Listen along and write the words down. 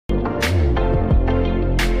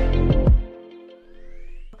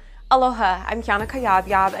Aloha, I'm Kiana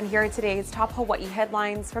Kayabyab, and here are today's top Hawaii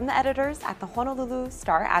headlines from the editors at the Honolulu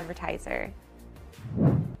Star-Advertiser.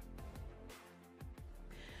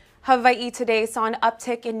 Hawaii today saw an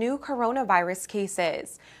uptick in new coronavirus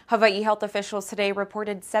cases. Hawaii health officials today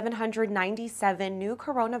reported 797 new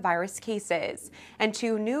coronavirus cases and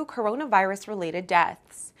 2 new coronavirus-related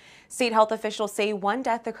deaths. State health officials say 1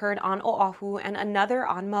 death occurred on Oahu and another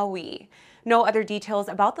on Maui. No other details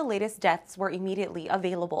about the latest deaths were immediately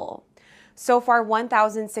available. So far,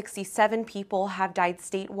 1,067 people have died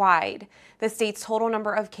statewide. The state's total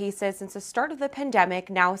number of cases since the start of the pandemic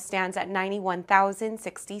now stands at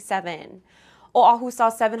 91,067. Oahu saw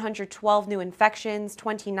 712 new infections,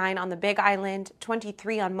 29 on the Big Island,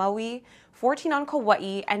 23 on Maui, 14 on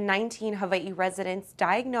Kauai, and 19 Hawaii residents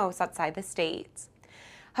diagnosed outside the state.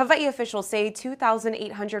 Hawaii officials say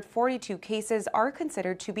 2,842 cases are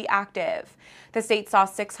considered to be active. The state saw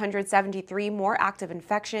 673 more active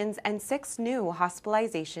infections and 6 new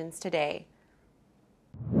hospitalizations today.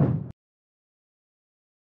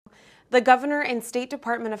 The governor and State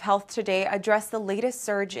Department of Health today addressed the latest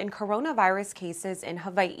surge in coronavirus cases in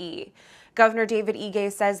Hawaii. Governor David Ige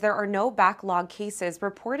says there are no backlog cases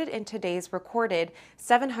reported in today's recorded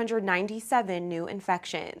 797 new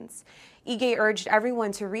infections. Ige urged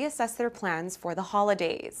everyone to reassess their plans for the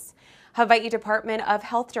holidays. Hawaii Department of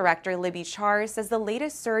Health Director Libby Char says the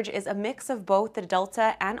latest surge is a mix of both the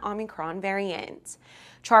Delta and Omicron variant.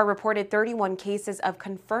 Char reported 31 cases of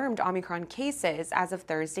confirmed Omicron cases as of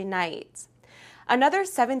Thursday night. Another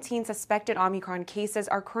 17 suspected Omicron cases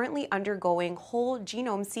are currently undergoing whole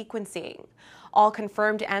genome sequencing. All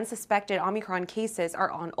confirmed and suspected Omicron cases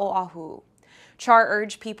are on Oahu. Char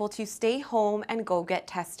urged people to stay home and go get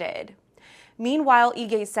tested. Meanwhile,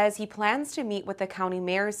 Ige says he plans to meet with the county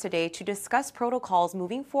mayors today to discuss protocols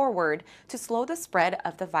moving forward to slow the spread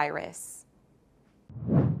of the virus.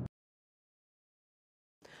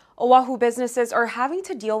 Oahu businesses are having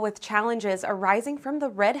to deal with challenges arising from the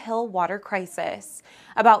Red Hill water crisis.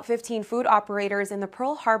 About 15 food operators in the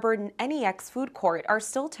Pearl Harbor NEX food court are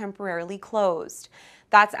still temporarily closed.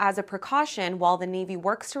 That's as a precaution while the Navy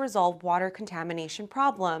works to resolve water contamination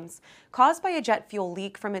problems caused by a jet fuel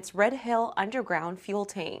leak from its Red Hill underground fuel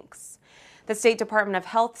tanks. The State Department of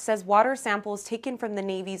Health says water samples taken from the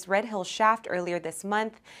Navy's Red Hill shaft earlier this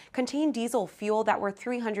month contained diesel fuel that were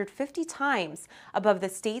 350 times above the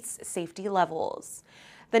state's safety levels.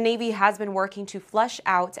 The Navy has been working to flush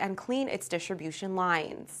out and clean its distribution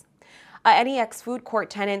lines. A NEX food court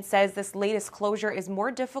tenant says this latest closure is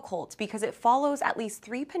more difficult because it follows at least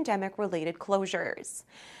 3 pandemic-related closures.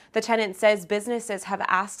 The tenant says businesses have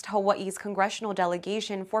asked Hawaii's congressional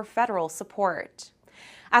delegation for federal support.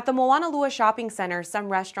 At the Moanalua Shopping Center, some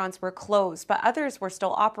restaurants were closed, but others were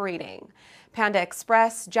still operating. Panda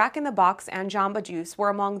Express, Jack in the Box, and Jamba Juice were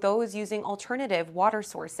among those using alternative water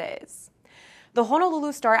sources. The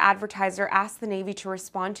Honolulu Star-Advertiser asked the Navy to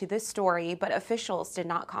respond to this story, but officials did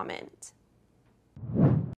not comment.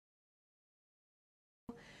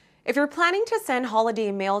 If you're planning to send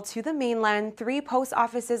holiday mail to the mainland, 3 post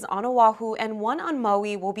offices on Oahu and 1 on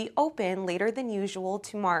Maui will be open later than usual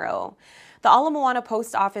tomorrow. The Ala Moana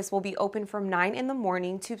Post Office will be open from 9 in the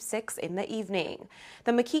morning to 6 in the evening.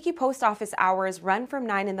 The Makiki Post Office hours run from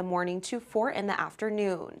 9 in the morning to 4 in the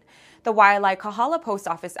afternoon. The Waialae Kahala Post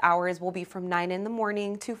Office hours will be from 9 in the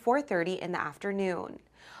morning to 4:30 in the afternoon.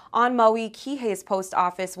 On Maui, Kihei's Post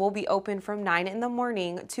Office will be open from 9 in the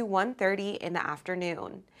morning to 1:30 in the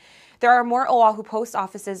afternoon. There are more Oahu post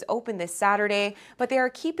offices open this Saturday, but they are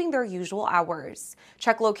keeping their usual hours.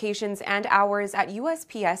 Check locations and hours at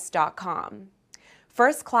USPS.com.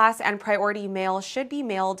 First class and priority mail should be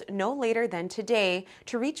mailed no later than today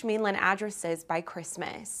to reach mainland addresses by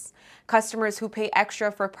Christmas. Customers who pay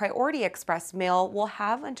extra for Priority Express mail will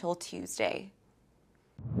have until Tuesday.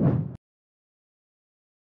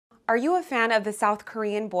 Are you a fan of the South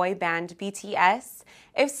Korean boy band BTS?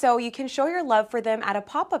 If so, you can show your love for them at a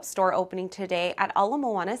pop-up store opening today at Ala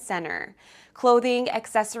Moana Center. Clothing,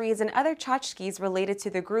 accessories, and other tchotchkes related to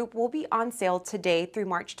the group will be on sale today through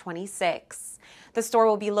March 26. The store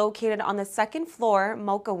will be located on the 2nd floor,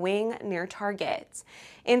 Mocha Wing, near Target.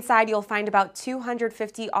 Inside, you'll find about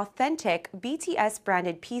 250 authentic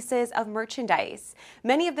BTS-branded pieces of merchandise,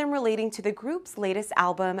 many of them relating to the group's latest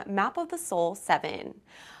album, Map of the Soul 7.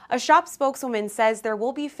 A shop spokeswoman says there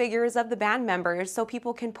will be figures of the band members so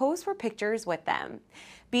people can pose for pictures with them.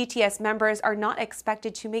 BTS members are not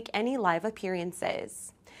expected to make any live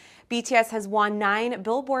appearances. BTS has won 9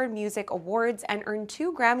 Billboard Music Awards and earned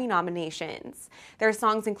 2 Grammy nominations. Their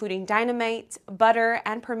songs including Dynamite, Butter,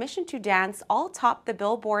 and Permission to Dance all topped the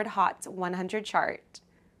Billboard Hot 100 chart.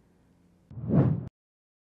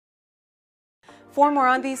 For more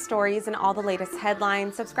on these stories and all the latest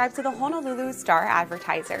headlines, subscribe to the Honolulu Star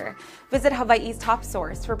Advertiser. Visit Hawaii's top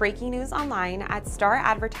source for breaking news online at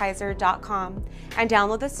staradvertiser.com and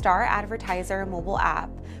download the Star Advertiser mobile app.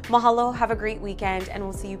 Mahalo, have a great weekend, and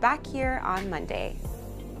we'll see you back here on Monday.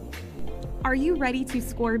 Are you ready to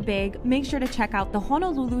score big? Make sure to check out the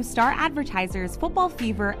Honolulu Star Advertiser's Football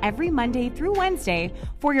Fever every Monday through Wednesday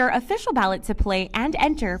for your official ballot to play and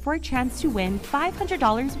enter for a chance to win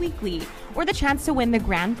 $500 weekly or the chance to win the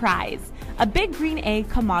grand prize, a Big Green Egg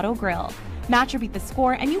Kamado Grill. Match or beat the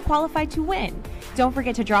score and you qualify to win. Don't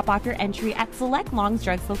forget to drop off your entry at select Long's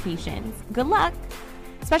Drugs locations. Good luck!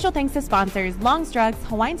 Special thanks to sponsors Long's Drugs,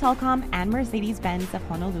 Hawaiian Telcom, and Mercedes-Benz of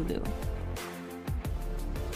Honolulu.